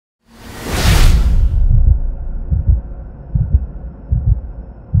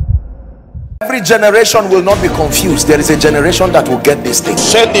Every generation will not be confused. There is a generation that will get this thing.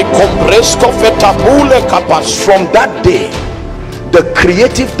 From that day, the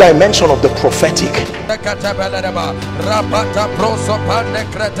creative dimension of the prophetic,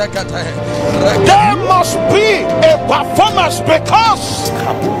 there must be a performance, because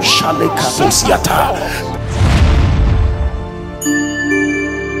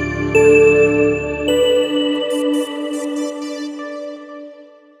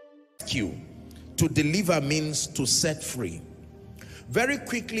to deliver means to set free. Very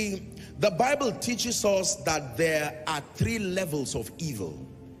quickly, the Bible teaches us that there are 3 levels of evil.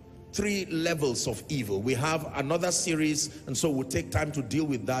 3 levels of evil. We have another series, and so we'll take time to deal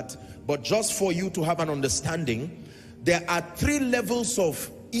with that. But just for you to have an understanding, there are 3 levels of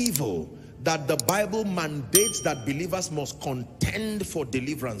evil that the Bible mandates that believers must contend for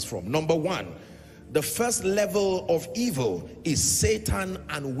deliverance from. Number 1, the first level of evil is Satan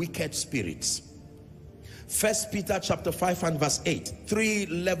and wicked spirits. 1 Peter chapter 5 and verse 8. 3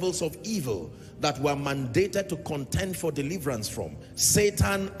 levels of evil that were mandated to contend for deliverance from: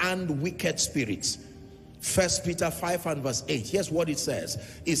 Satan and wicked spirits. 1 Peter 5 and verse 8. Here's what it says.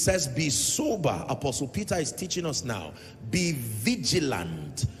 It says, be sober. Apostle Peter is teaching us now. Be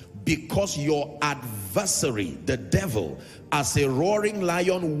vigilant, because your adversary, the devil, as a roaring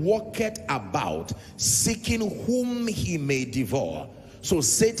lion, walketh about, seeking whom he may devour. So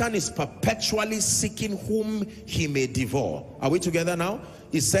Satan is perpetually seeking whom he may devour. Are we together now?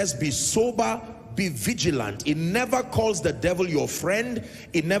 It says, be sober, be vigilant. It never calls the devil your friend.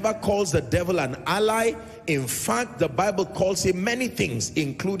 It never calls the devil an ally. In fact, the Bible calls him many things,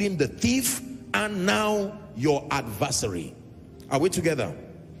 including the thief and now your adversary. Are we together?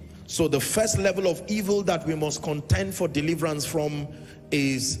 So the first level of evil that we must contend for deliverance from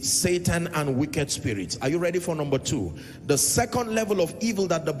is Satan and wicked spirits. Are you ready for number 2? The second level of evil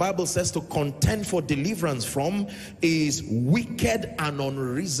that the Bible says to contend for deliverance from is wicked and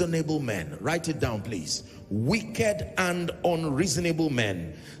unreasonable men. Write it down, please. Wicked and unreasonable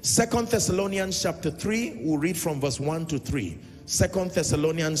men. 2 Thessalonians chapter 3, we'll read from verse 1 to 3. 2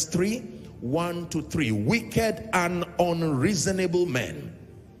 Thessalonians 3, 1 to 3. Wicked and unreasonable men.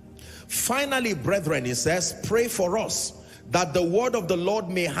 Finally, brethren, it says, pray for us, that the word of the Lord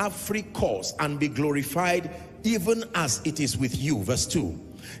may have free course and be glorified, even as it is with you. Verse 2.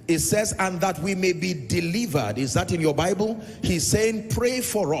 It says, and that we may be delivered. Is that in your Bible? He's saying, pray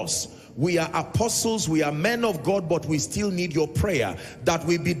for us. We are apostles, we are men of God, but we still need your prayer, that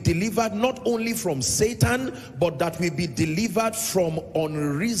we be delivered not only from Satan, but that we be delivered from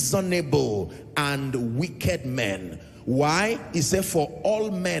unreasonable and wicked men. Why? He said, for all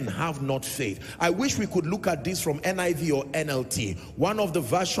men have not faith. I wish we could look at this from NIV or NLT. One of the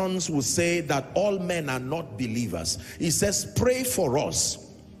versions will say that all men are not believers. He says, pray for us.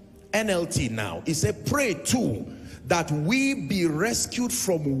 NLT now. He said, pray too, that we be rescued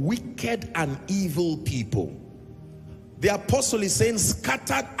from wicked and evil people. The apostle is saying,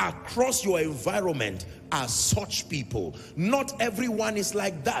 scattered across your environment are such people. Not everyone is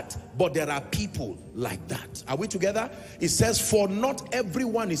like that, but there are people like that. Are we together? It says, for not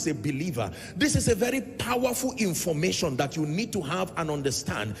everyone is a believer. This is a very powerful information that you need to have and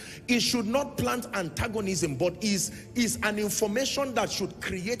understand. It should not plant antagonism, but is an information that should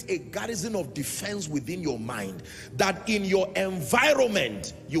create a garrison of defense within your mind, that in your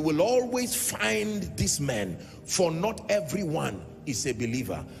environment you will always find these men. For not everyone is a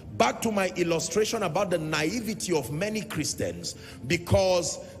believer. Back to my illustration about the naivety of many Christians,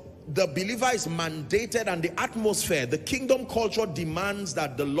 because the believer is mandated, and the atmosphere, the kingdom culture demands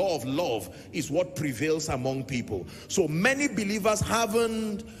that the law of love is what prevails among people. So many believers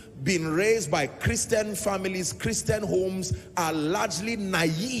haven't been raised by Christian families, Christian homes, are largely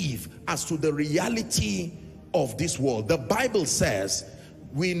naive as to the reality of this world. The Bible says,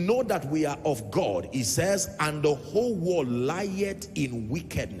 we know that we are of God. It says, and the whole world lieth in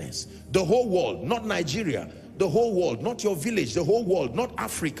wickedness. The whole world, not Nigeria. The whole world, not your village. The whole world, not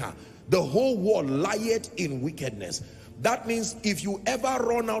Africa. The whole world lieth in wickedness. That means if you ever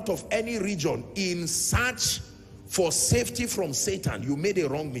run out of any region in search for safety from Satan, you made a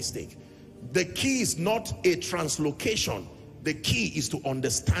wrong mistake. The key is not a translocation. The key is to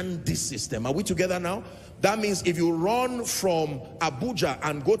understand this system. Are we together now? That means if you run from Abuja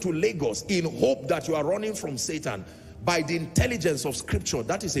and go to Lagos in hope that you are running from Satan, by the intelligence of scripture,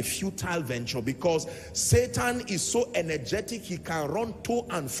 that is a futile venture, because Satan is so energetic he can run to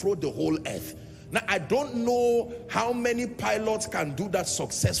and fro the whole earth. Now, I don't know how many pilots can do that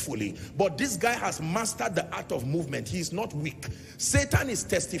successfully, but this guy has mastered the art of movement. He is not weak. Satan is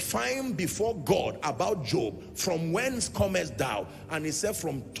testifying before God about Job, from whence comest thou? And he said,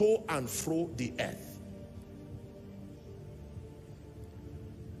 from to and fro the earth.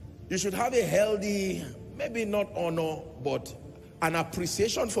 You should have a healthy, maybe not honor, but an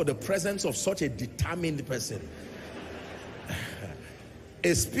appreciation for the presence of such a determined person.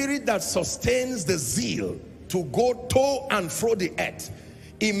 A spirit that sustains the zeal to go to and fro the earth.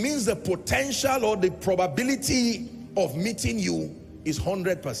 It means the potential or the probability of meeting you is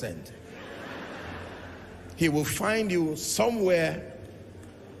 100%. He will find you somewhere.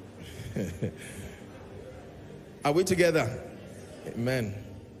 Are we together? Amen.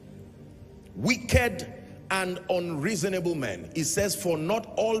 Wicked and unreasonable men. It says, for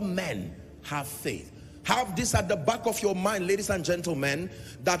not all men have faith. Have this at the back of your mind, ladies and gentlemen,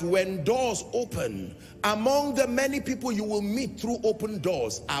 that when doors open, among the many people you will meet through open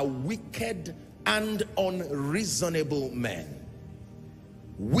doors are wicked and unreasonable men.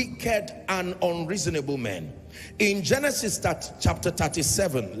 Wicked and unreasonable men. In Genesis chapter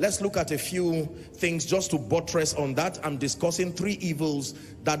 37, let's look at a few things just to buttress on that. I'm discussing 3 evils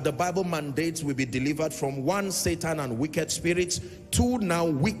that the Bible mandates will be delivered from. 1, Satan and wicked spirits. 2, now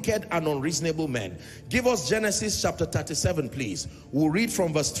wicked and unreasonable men. Give us Genesis chapter 37, please. We'll read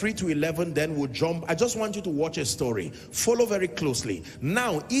from verse 3 to 11, then we'll jump. I just want you to watch a story. Follow very closely.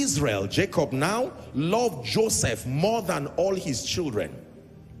 Now Israel, Jacob now, loved Joseph more than all his children,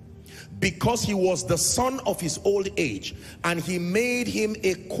 because he was the son of his old age, and he made him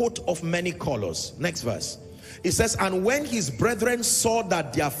a coat of many colors. Next verse. It says, and when his brethren saw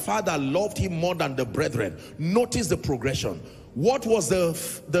that their father loved him more than the brethren. Notice the progression. What was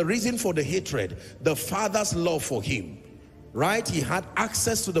the reason for the hatred? The father's love for him, right? He had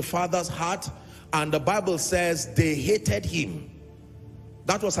access to the father's heart, and the Bible says they hated him.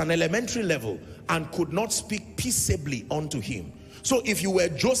 That was an elementary level, and could not speak peaceably unto him. So if you were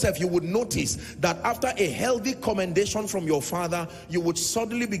Joseph, you would notice that after a healthy commendation from your father, you would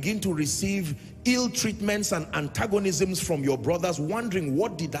suddenly begin to receive ill treatments and antagonisms from your brothers, wondering,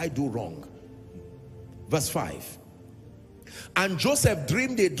 what did I do wrong? Verse 5. And Joseph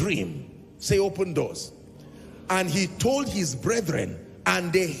dreamed a dream. Say open doors. And he told his brethren,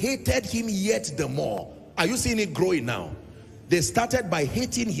 and they hated him yet the more. Are you seeing it growing now? They started by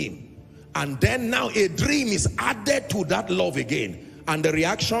hating him. And then now a dream is added to that love again. And the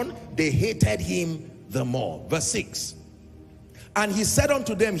reaction, they hated him the more. Verse 6. And he said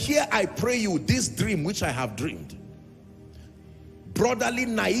unto them, here I pray you this dream which I have dreamed. Brotherly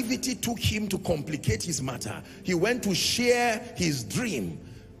naivety took him to complicate his matter. He went to share his dream.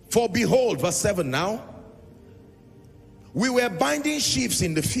 For behold, verse 7 now. We were binding sheaves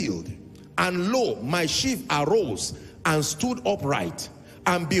in the field, and lo, my sheaf arose and stood upright.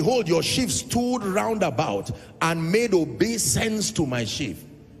 And behold, your sheaf stood round about and made obeisance to my sheaf.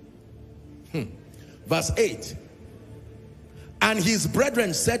 Verse 8. And his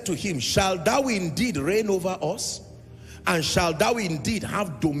brethren said to him, shall thou indeed reign over us? And shall thou indeed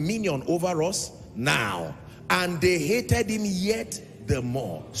have dominion over us? Now. And they hated him yet the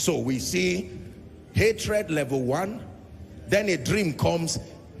more. So we see hatred level 1. Then a dream comes,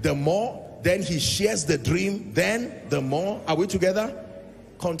 the more. Then he shares the dream, then the more. Are we together?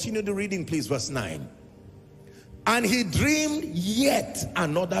 Continue the reading, please. Verse 9. And he dreamed yet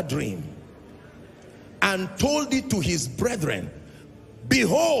another dream, and told it to his brethren.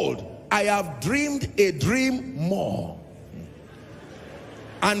 Behold, I have dreamed a dream more.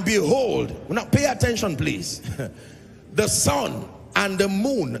 And behold, now pay attention please. The sun and the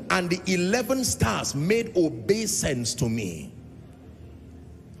moon and the 11 stars made obeisance to me.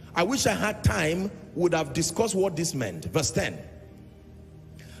 I wish I had time, would have discussed what this meant. Verse 10.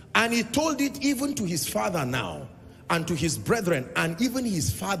 And he told it even to his father now, and to his brethren, and even his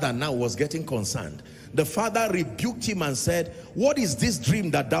father now was getting concerned. The father rebuked him and said, what is this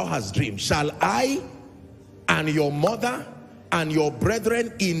dream that thou hast dreamed? Shall I and your mother and your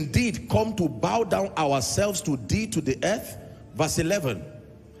brethren indeed come to bow down ourselves to thee to the earth? Verse 11.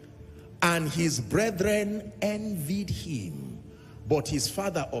 And his brethren envied him, but his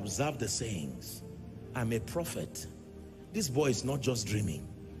father observed the sayings. I'm a prophet. This boy is not just dreaming.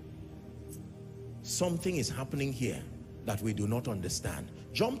 Something is happening here that we do not understand.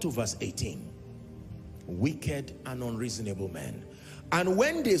 Jump to verse 18. Wicked and unreasonable men. And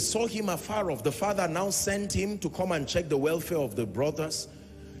when they saw him afar off, the father now sent him to come and check the welfare of the brothers.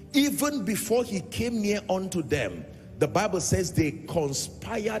 Even before he came near unto them, the Bible says they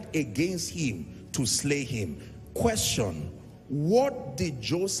conspired against him to slay him. Question: What did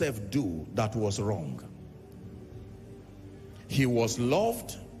Joseph do that was wrong? He was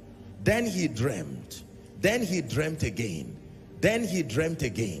loved, then he dreamt, then he dreamt again, then he dreamt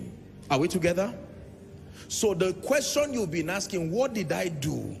again. Are we together? So the question you've been asking, what did I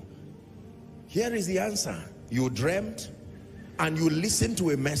do? Here is the answer. You dreamt and you listened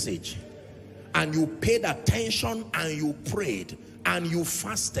to a message and you paid attention and you prayed and you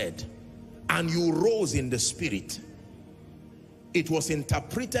fasted and you rose in the spirit. It was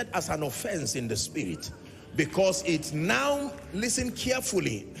interpreted as an offense in the spirit, because it's now, listen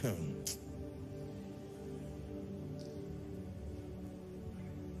carefully.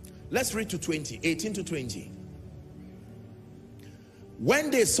 Let's read to 20, 18 to 20.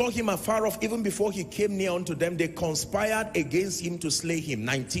 When they saw him afar off, even before he came near unto them, they conspired against him to slay him.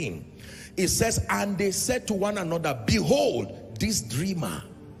 19. It says, and they said to one another, behold, this dreamer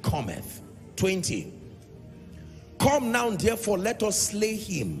cometh. 20. Come now, therefore, let us slay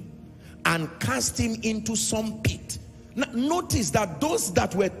him and cast him into some pit. Now, notice that those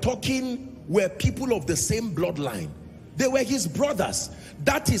that were talking were people of the same bloodline. They were his brothers.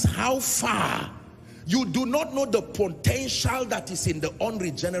 That is how far. You do not know the potential that is in the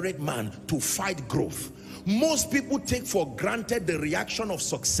unregenerate man to fight growth. Most people take for granted the reaction of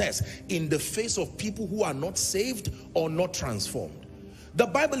success in the face of people who are not saved or not transformed. The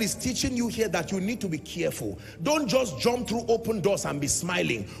Bible is teaching you here that you need to be careful. Don't just jump through open doors and be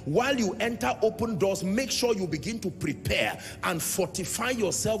smiling. While you enter open doors, make sure you begin to prepare and fortify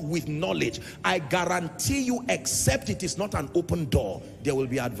yourself with knowledge. I guarantee you, except it is not an open door, there will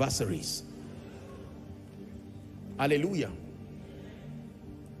be adversaries. Hallelujah.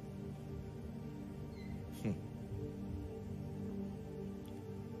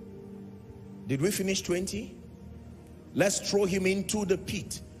 Did we finish 20? Let's throw him into the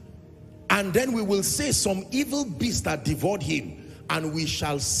pit. And then we will say some evil beast that devoured him, and we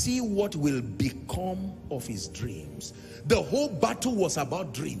shall see what will become of his dreams. The whole battle was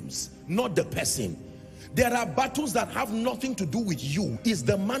about dreams, not the person. There are battles that have nothing to do with you. It's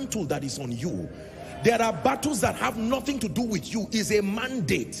the mantle that is on you. There are battles that have nothing to do with you. It's a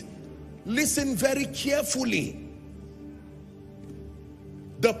mandate. Listen very carefully.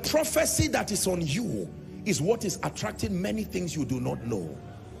 The prophecy that is on you is what is attracting many things you do not know.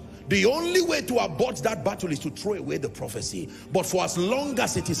 The only way to abort that battle is to throw away the prophecy. But for as long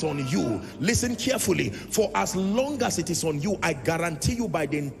as it is on you, listen carefully, for as long as it is on you, I guarantee you by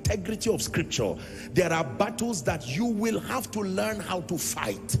the integrity of scripture, there are battles that you will have to learn how to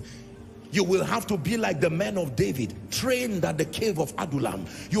fight. You will have to be like the men of David, trained at the cave of Adullam.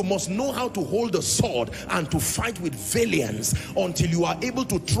 You must know how to hold a sword and to fight with valiance until you are able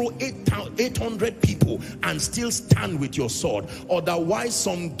to throw 800 people and still stand with your sword. Otherwise,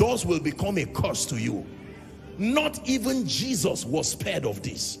 some doors will become a curse to you. Not even Jesus was spared of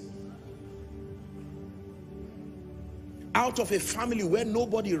this. Out of a family where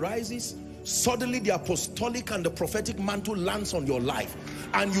nobody rises, suddenly the apostolic and the prophetic mantle lands on your life,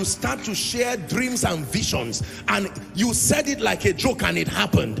 and you start to share dreams and visions, and you said it like a joke and it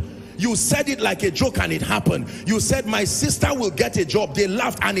happened. You said it like a joke and it happened. You said, my sister will get a job. They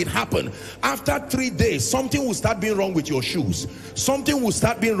laughed and it happened. After 3 days, something will start being wrong with your shoes. Something will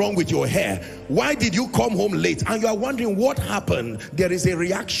start being wrong with your hair. Why did you come home late? And you are wondering what happened. There is a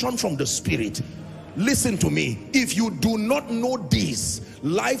reaction from the spirit. Listen to me. If you do not know this,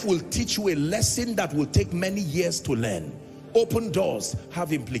 life will teach you a lesson that will take many years to learn. Open doors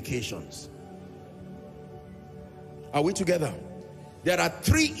have implications. Are we together? There are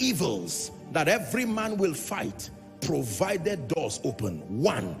 3 evils that every man will fight provided doors open.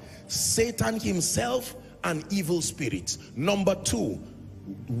 1, Satan himself and evil spirits. Number 2,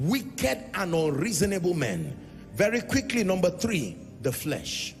 wicked and unreasonable men. Very quickly, number 3, the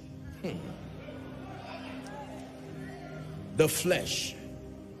flesh. The flesh.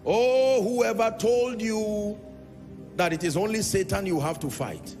 Oh, whoever told you that it is only Satan you have to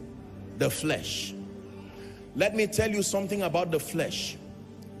fight? The flesh. Let me tell you something about the flesh.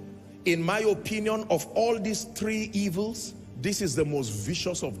 In my opinion, of all these 3 evils, this is the most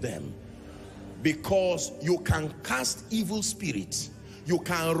vicious of them, because you can cast evil spirits, you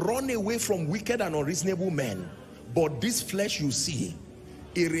can run away from wicked and unreasonable men, but this flesh you see,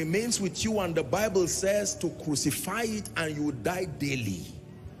 it remains with you, and the Bible says to crucify it and you die daily.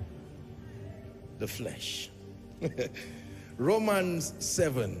 The flesh. Romans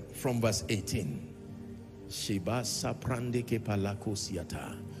 7 from verse 18. For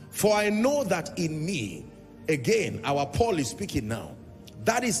I know that in me, again, our Paul is speaking now,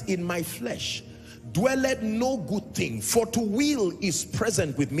 that is in my flesh, dwelleth no good thing. For to will is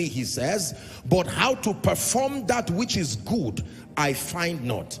present with me, he says, but how to perform that which is good I find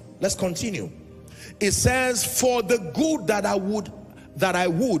not. Let's continue. It says, for the good that I would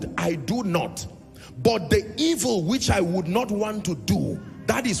I do not, but the evil which I would not want to do,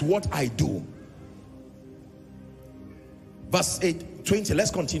 that is what I do. Verse 20,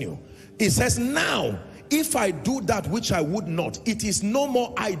 let's continue. It says, now if I do that which I would not, it is no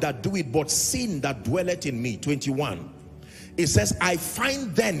more I that do it, but sin that dwelleth in me. 21. It says, I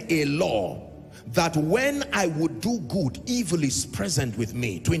find then a law, that when I would do good, evil is present with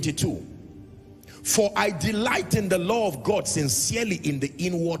me. 22. For I delight in the law of God sincerely in the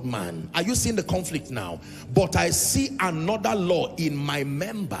inward man. Are you seeing the conflict now? But I see another law in my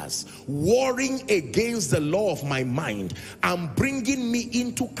members, warring against the law of my mind, and bringing me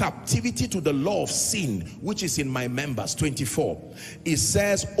into captivity to the law of sin, which is in my members. 24. It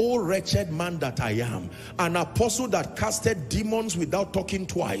says, O wretched man that I am, an apostle that casted demons without talking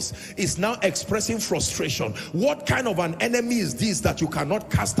twice, is now expressing frustration. What kind of an enemy is this that you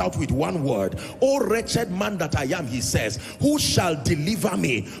cannot cast out with one word? O wretched man that I am, he says, who shall deliver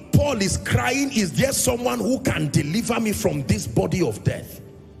me? Paul is crying, is there someone who can deliver me from this body of death?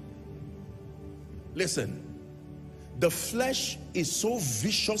 Listen, the flesh is so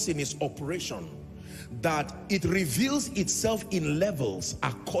vicious in its operation that it reveals itself in levels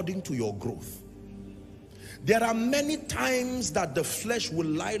according to your growth. There are many times that the flesh will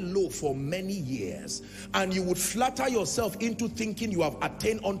lie low for many years, and you would flatter yourself into thinking you have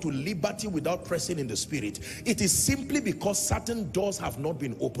attained unto liberty without pressing in the spirit. It is simply because certain doors have not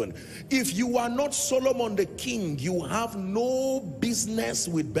been opened. If you are not Solomon the king, you have no business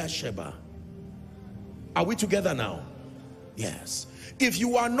with Bathsheba. Are we together now? Yes. If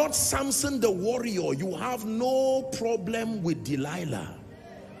you are not Samson the warrior, you have no problem with Delilah.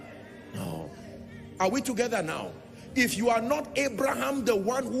 No. Are we together now? If you are not Abraham, the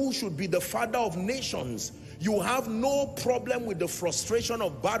one who should be the father of nations, you have no problem with the frustration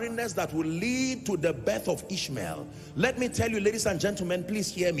of barrenness that will lead to the birth of Ishmael. Let me tell you, ladies and gentlemen,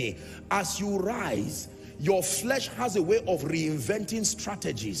 please hear me. As you rise, your flesh has a way of reinventing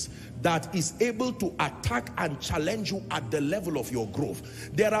strategies that is able to attack and challenge you at the level of your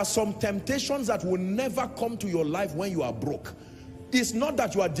growth. There are some temptations that will never come to your life when you are broke. It's not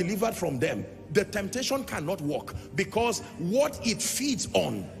that you are delivered from them. The temptation cannot work because what it feeds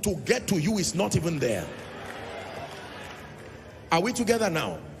on to get to you is not even there. Are we together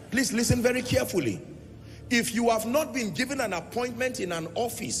now? Please listen very carefully. If you have not been given an appointment in an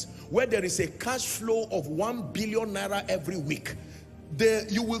office where there is a cash flow of 1 billion naira every week,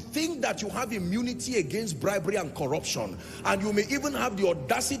 you will think that you have immunity against bribery and corruption, and you may even have the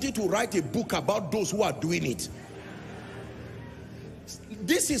audacity to write a book about those who are doing it.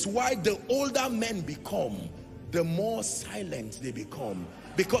 This is why the older men become, the more silent they become,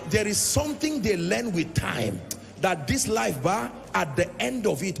 because there is something they learn with time, that this life, at the end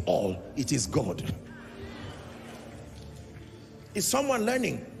of it all, it is God. Is someone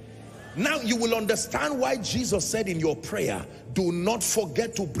learning? Now you will understand why Jesus said in your prayer, do not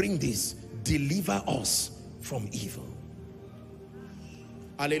forget to bring this, deliver us from evil.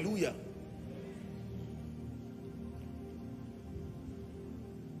 Hallelujah.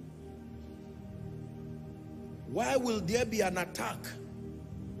 Why will there be an attack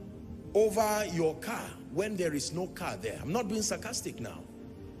over your car when there is no car there? I'm not being sarcastic now.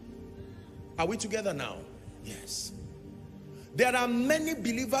 Are we together now? Yes. There are many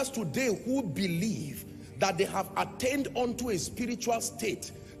believers today who believe that they have attained unto a spiritual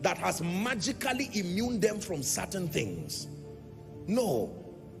state that has magically immune them from certain things. No.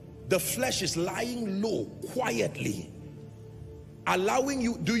 The flesh is lying low, quietly, allowing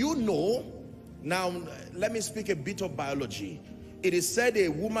you. Do you know? Now, let me speak a bit of biology. It is said a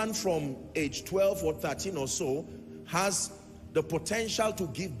woman from age 12 or 13 or so has the potential to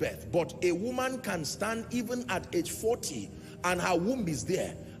give birth. But a woman can stand even at age 40 and her womb is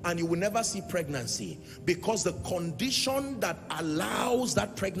there, and you will never see pregnancy because the condition that allows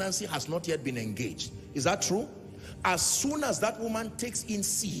that pregnancy has not yet been engaged. Is that true? As soon as that woman takes in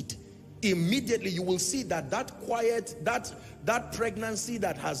seed, immediately you will see that that pregnancy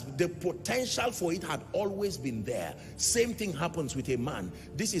that has the potential for it had always been there. Same thing happens with a man.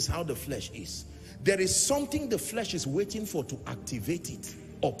 This is how the flesh is. There is something the flesh is waiting for to activate it,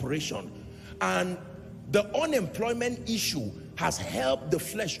 operation. And the unemployment issue has helped the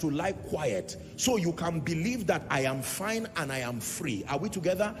flesh to lie quiet, so you can believe that I am fine and I am free. Are we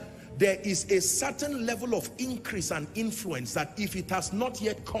together? There is a certain level of increase and influence that if it has not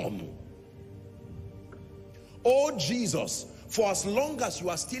yet come, oh Jesus, For as long as you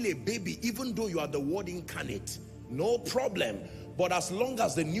are still a baby, even though you are the word incarnate, no problem. But as long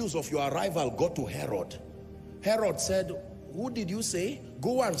as the news of your arrival got to Herod, Herod said, who did you say?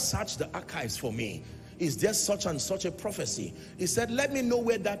 Go and search the archives for me. Is there such and such a prophecy? He said, let me know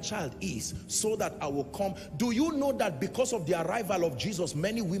where that child is so that I will come. Do you know that because of the arrival of Jesus,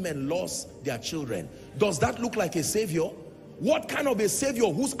 many women lost their children? Does that look like a savior? What kind of a savior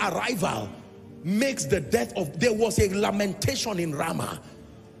whose arrival makes the death of... There was a lamentation in Ramah.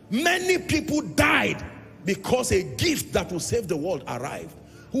 Many people died because a gift that will save the world arrived.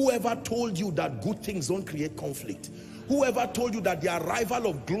 Whoever told you that good things don't create conflict? Whoever told you that the arrival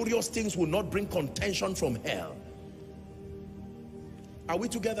of glorious things will not bring contention from hell? Are we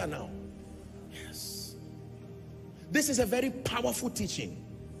together now? Yes. This is a very powerful teaching.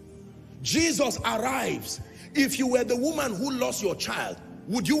 Jesus arrives. If you were the woman who lost your child,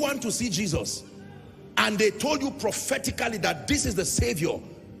 would you want to see Jesus? And they told you prophetically that this is the Savior.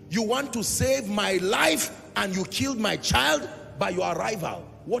 You want to save my life and you killed my child by your arrival.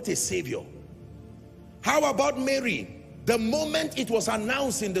 What a Savior. How about Mary? The moment it was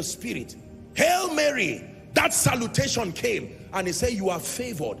announced in the spirit, Hail Mary, that salutation came and he said, you are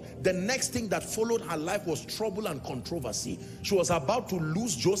favored. The next thing that followed her life was trouble and controversy. She was about to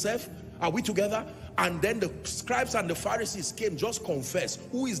lose Joseph. Are we together? And then the scribes and the Pharisees came, just confess,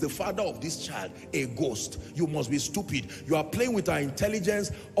 who is the father of this child? A ghost. You must be stupid. You are playing with our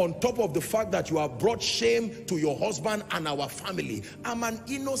intelligence on top of the fact that you have brought shame to your husband and our family. I'm an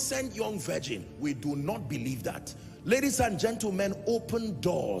innocent young virgin. We do not believe that. Ladies and gentlemen, open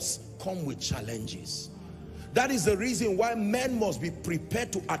doors come with challenges. That is the reason why men must be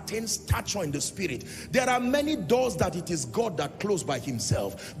prepared to attain stature in the spirit. There are many doors that it is God that closed by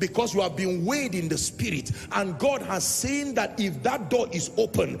himself, because you have been weighed in the spirit, and God has seen that if that door is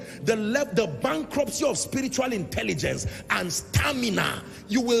open, the bankruptcy of spiritual intelligence and stamina,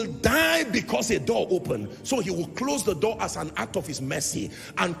 you will die because a door opened. So he will close the door as an act of his mercy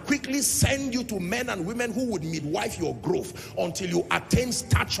and quickly send you to men and women who would midwife your growth until you attain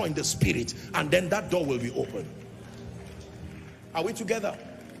stature in the spirit, and then that door will be open. Are we together?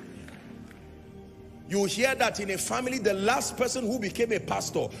 You hear that in a family, the last person who became a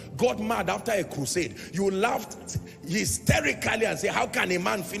pastor got mad after a crusade. You laughed hysterically and say, how can a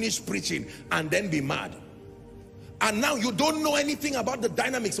man finish preaching and then be mad? And now you don't know anything about the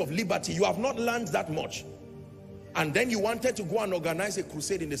dynamics of liberty. You have not learned that much. And then you wanted to go and organize a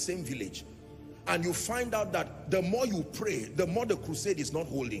crusade in the same village. And you find out that the more you pray, the more the crusade is not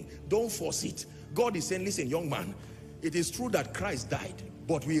holding. Don't force it. God is saying, listen, young man, it is true that Christ died,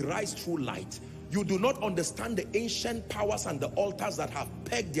 but we rise through light. You do not understand the ancient powers and the altars that have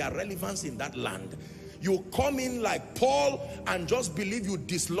pegged their relevance in that land. You come in like Paul and just believe you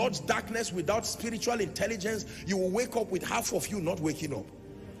dislodge darkness without spiritual intelligence. You will wake up with half of you not waking up.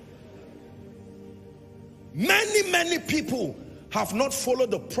 Many people have not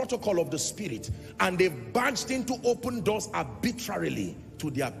followed the protocol of the spirit, and they've barged into open doors arbitrarily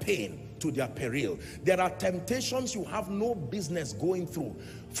to their pain, to their peril. There are temptations you have no business going through.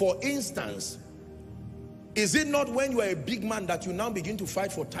 For instance, is it not when you are a big man that you now begin to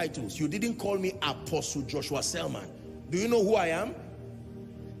fight for titles? You didn't call me Apostle Joshua Selman. Do you know who I am?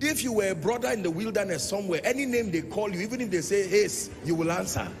 If you were a brother in the wilderness somewhere, any name they call you, even if they say Ace, you will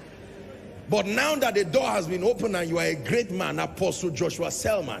answer. But now that the door has been opened and you are a great man, Apostle Joshua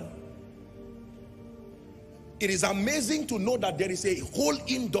Selman, it is amazing to know that there is a whole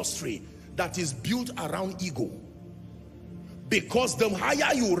industry that is built around ego. Because the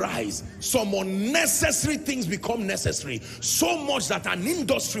higher you rise, some unnecessary things become necessary. So much that an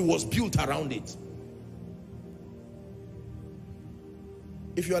industry was built around it.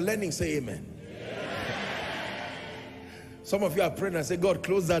 If you are learning, say amen. Some of you are praying and say, God,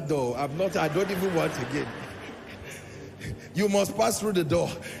 close that door. I don't even want again. You must pass through the door.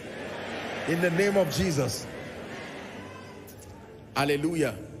 In the name of Jesus.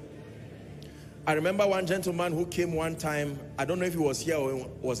 Hallelujah. I remember one gentleman who came one time, I don't know if he was here or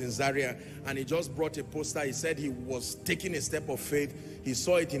was in Zaria, and he just brought a poster. He said he was taking a step of faith. He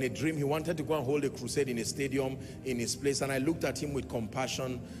saw it in a dream. He wanted to go and hold a crusade in a stadium in his place, and I looked at him with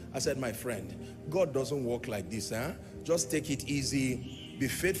compassion. I said, my friend, God doesn't work like this. Just take it easy. Be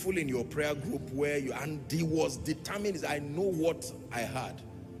faithful in your prayer group where you, and he was determined. I know what I had.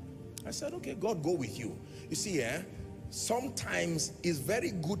 I said, okay, God, go with you. You see, sometimes it's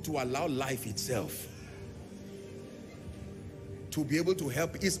very good to allow life itself to be able to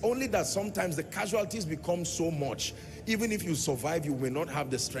help. It's only that sometimes the casualties become so much. Even if you survive, you may not have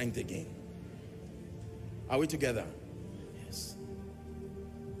the strength again. Are we together? Yes.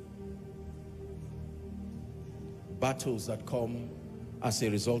 battles that come as a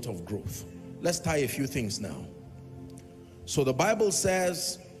result of growth. Let's tie a few things now. So the Bible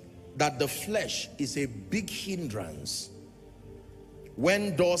says that the flesh is a big hindrance.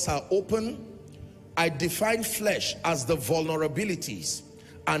 When doors are open, I define flesh as the vulnerabilities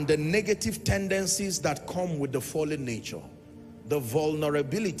and the negative tendencies that come with the fallen nature. The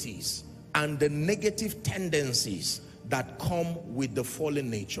vulnerabilities and the negative tendencies that come with the fallen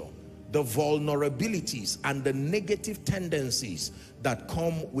nature. The vulnerabilities and the negative tendencies that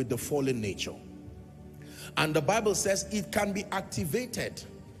come with the fallen nature. And the Bible says it can be activated.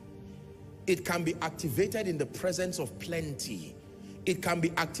 It can be activated in the presence of plenty. It can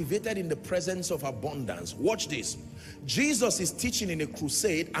be activated in the presence of abundance. Watch this. Jesus is teaching in a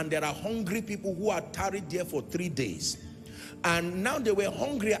crusade, and there are hungry people who are tarried there for 3 days. And now they were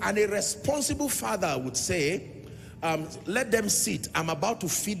hungry, and a responsible father would say, let them sit. I'm about to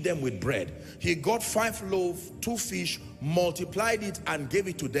feed them with bread. He got 5 loaves, 2 fish, multiplied it, and gave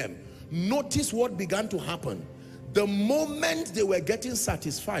it to them. Notice what began to happen. The moment they were getting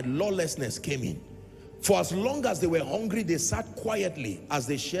satisfied, lawlessness came in. For as long as they were hungry, they sat quietly as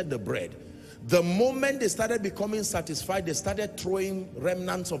they shared the bread. The moment they started becoming satisfied, they started throwing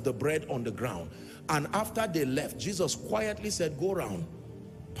remnants of the bread on the ground. And after they left, Jesus quietly said, go around,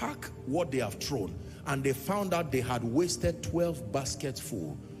 pack what they have thrown. And they found out they had wasted 12 baskets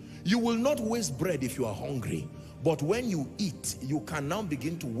full. You will not waste bread if you are hungry. But when you eat, you can now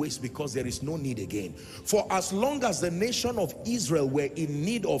begin to waste because there is no need again. For as long as the nation of Israel were in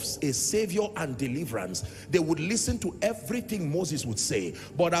need of a savior and deliverance, they would listen to everything Moses would say.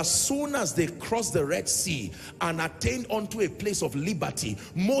 But as soon as they crossed the Red Sea and attained unto a place of liberty,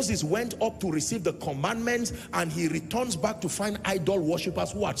 Moses went up to receive the commandments, and he returns back to find idol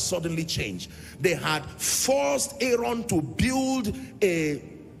worshippers who had suddenly changed. They had forced Aaron to build a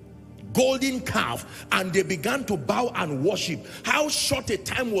golden calf, and they began to bow and worship. How short a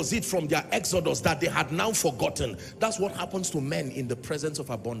time was it from their exodus that they had now forgotten? That's what happens to men in the presence of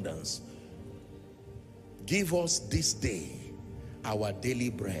abundance. Give us this day our daily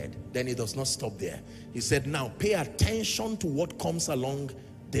bread. Then he does not stop there. He said, now pay attention to what comes along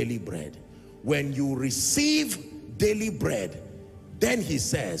daily bread. When you receive daily bread, then he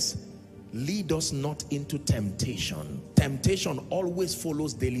says, lead us not into temptation. Temptation always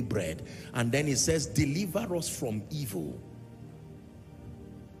follows daily bread. And then he says, deliver us from evil.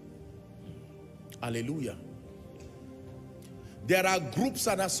 Hallelujah. There are groups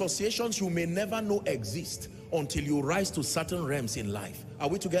and associations you may never know exist until you rise to certain realms in life. Are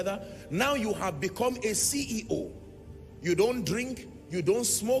we together? Now you have become a CEO. You don't drink, you don't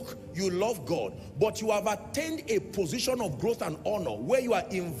smoke, you love God, but you have attained a position of growth and honor where you are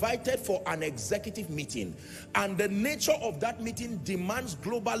invited for an executive meeting, and the nature of that meeting demands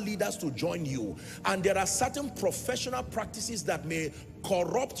global leaders to join you, and there are certain professional practices that may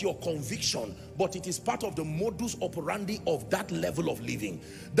corrupt your conviction, but it is part of the modus operandi of that level of living.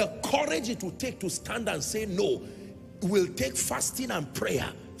 The courage it will take to stand and say no will take fasting and prayer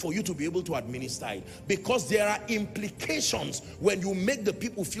for you to be able to administer it, because there are implications when you make the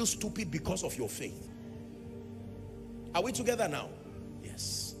people feel stupid because of your faith. Are we together now?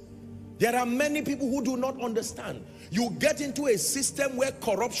 Yes. There are many people who do not understand. You get into a system where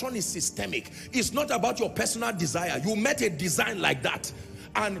corruption is systemic. It's not about your personal desire. You met a design like that,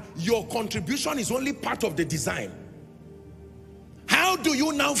 and your contribution is only part of the design. How do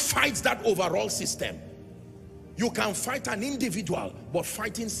you now fight that overall system? You can fight an individual, but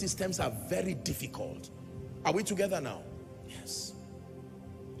fighting systems are very difficult. Are we together now? Yes.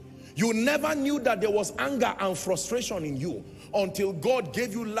 You never knew that there was anger and frustration in you until God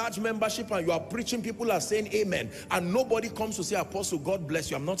gave you large membership and you are preaching, people are saying amen, and nobody comes to say, Apostle, God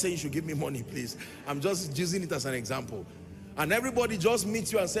bless you. I'm not saying you should give me money, please. I'm just using it as an example. And everybody just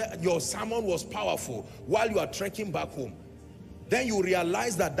meets you and says, your sermon was powerful, while you are trekking back home. Then you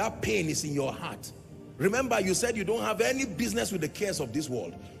realize that that pain is in your heart. Remember, you said you don't have any business with the cares of this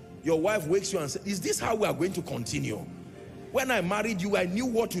world. Your wife wakes you and says, is this how we are going to continue? When I married you, I knew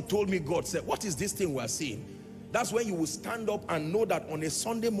what you told me God said. What is this thing we are seeing? That's when you will stand up and know that on a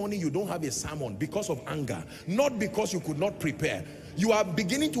Sunday morning you don't have a sermon because of anger, not because you could not prepare. You are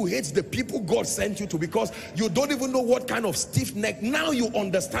beginning to hate the people God sent you to because you don't even know what kind of stiff neck. Now you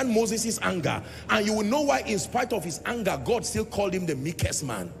understand Moses' anger, and you will know why in spite of his anger, God still called him the meekest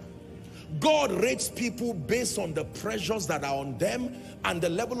man. God rates people based on the pressures that are on them and the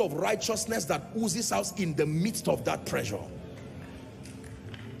level of righteousness that oozes out in the midst of that pressure.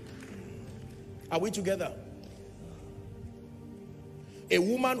 Are we together? A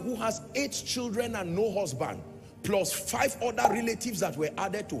woman who has 8 children and no husband, plus 5 other relatives that were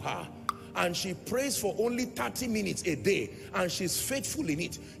added to her, and she prays for only 30 minutes a day and she's faithful in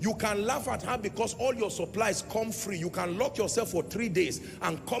it, you can laugh at her because all your supplies come free. You can lock yourself for 3 days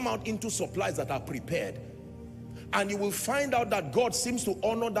and come out into supplies that are prepared. And you will find out that God seems to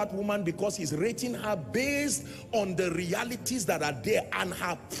honor that woman because he's rating her based on the realities that are there and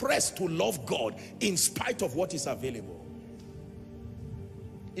her press to love God in spite of what is available.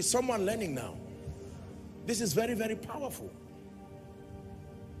 Is someone learning now? This is very, very powerful.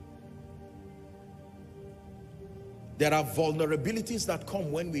 There are vulnerabilities that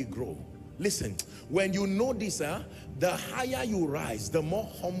come when we grow. Listen, when you know this, the higher you rise, the more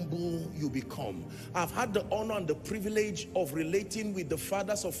humble you become. I've had the honor and the privilege of relating with the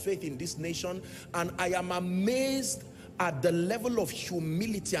fathers of faith in this nation, and I am amazed at the level of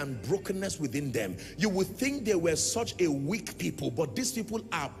humility and brokenness within them. You would think they were such a weak people, but these people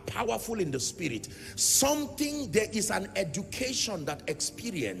are powerful in the spirit. There is an education that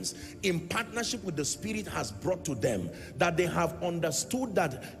experience in partnership with the spirit has brought to them, that they have understood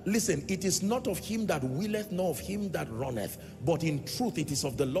that, listen, it is not of him that willeth nor of him that runneth, but in truth it is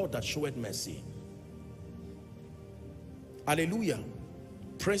of the Lord that showeth mercy. Hallelujah.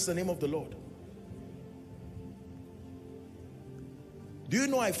 Praise the name of the Lord. Do you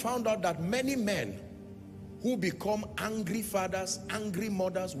know, I found out that many men who become angry fathers, angry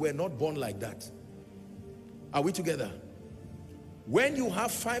mothers, were not born like that. Are we together? When you have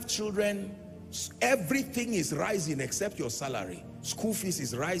 5 children, everything is rising except your salary. School fees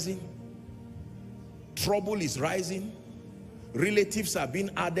is rising. Trouble is rising. Relatives are being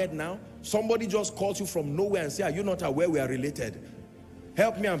added now. Somebody just calls you from nowhere and says, are you not aware we are related?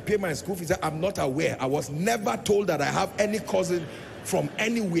 Help me and pay my school fees. I'm not aware. I was never told that I have any cousin from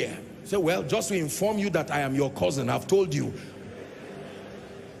anywhere. So, well, just to inform you that I am your cousin, I've told you.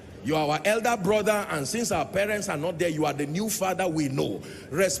 You are our elder brother, and since our parents are not there, you are the new father we know.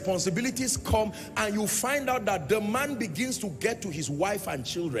 Responsibilities come, and you find out that the man begins to get to his wife and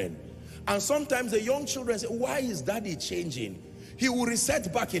children. And sometimes the young children say, why is daddy changing? He will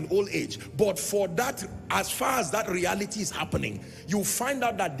reset back in old age. But for that, as far as that reality is happening, you find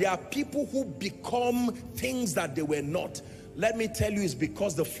out that there are people who become things that they were not. Let me tell you, it's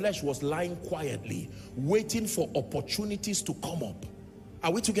because the flesh was lying quietly, waiting for opportunities to come up.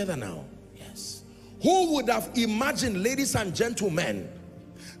 Are we together now? Yes. Who would have imagined, ladies and gentlemen,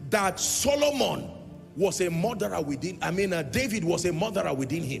 that Solomon was a murderer within, David was a murderer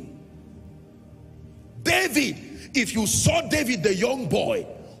within him. David, if you saw David the young boy,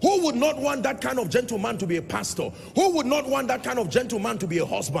 who would not want that kind of gentleman to be a pastor? Who would not want that kind of gentleman to be a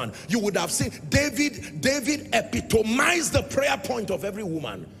husband? You would have seen David epitomized the prayer point of every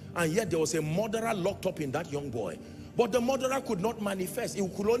woman. And yet there was a murderer locked up in that young boy. But the murderer could not manifest. He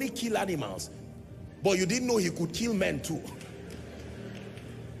could only kill animals. But you didn't know he could kill men too.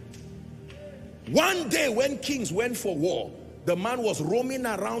 One day when kings went for war, the man was roaming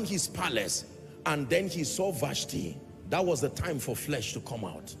around his palace, and then he saw Vashti. That was the time for flesh to come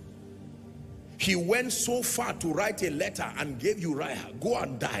out. He went so far to write a letter and gave Uriah, go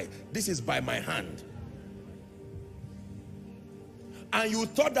and die. This is by my hand. And you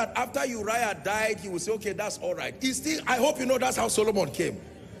thought that after Uriah died, he would say, okay, that's all right. I hope you know that's how Solomon came.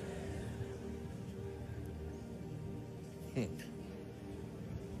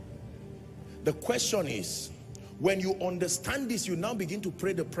 The question is, when you understand this, you now begin to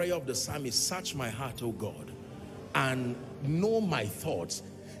pray the prayer of the psalmist, search my heart, O God, and know my thoughts.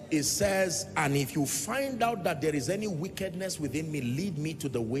 It says, and if you find out that there is any wickedness within me, lead me to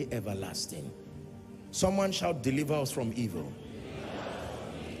the way everlasting. Someone shout, deliver us from evil.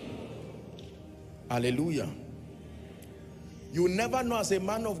 Hallelujah. You never know as a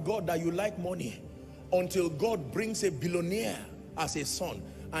man of God that you like money until God brings a billionaire as a son,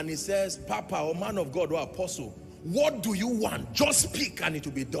 and he says, Papa or man of God or apostle, what do you want? Just speak and it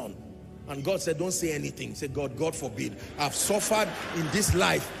will be done. And God said, don't say anything. Say, God forbid. I've suffered in this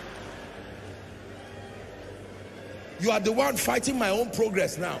life. You are the one fighting my own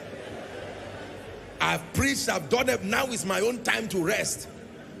progress now. I've preached, I've done it. Now is my own time to rest.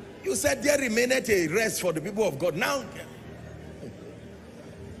 You said there remaineth a rest for the people of God. Now,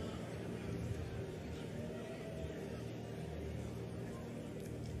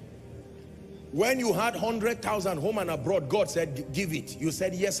 when you had 100,000 home and abroad, God said, give it. You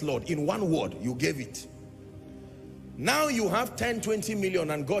said, yes, Lord. In one word, you gave it. Now you have 10, 20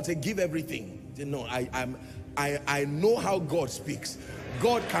 million and God said, give everything. You know, I know how God speaks.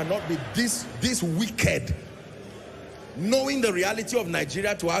 God cannot be this wicked. Knowing the reality of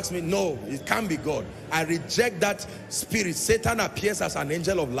Nigeria to ask me, no, it can't be God. I reject that spirit. Satan appears as an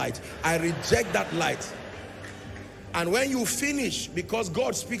angel of light. I reject that light. And when you finish, because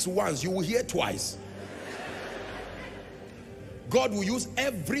God speaks once, you will hear twice. God will use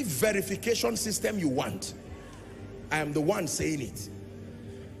every verification system you want. I am the one saying it.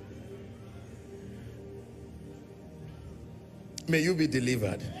 May you be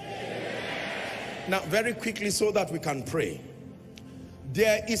delivered. Now, very quickly, so that we can pray.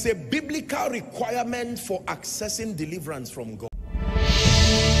 There is a biblical requirement for accessing deliverance from God.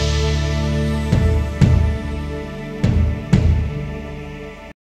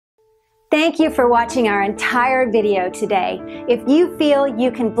 Thank you for watching our entire video today. If you feel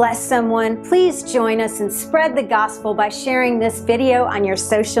you can bless someone, please join us and spread the gospel by sharing this video on your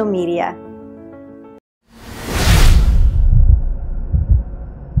social media.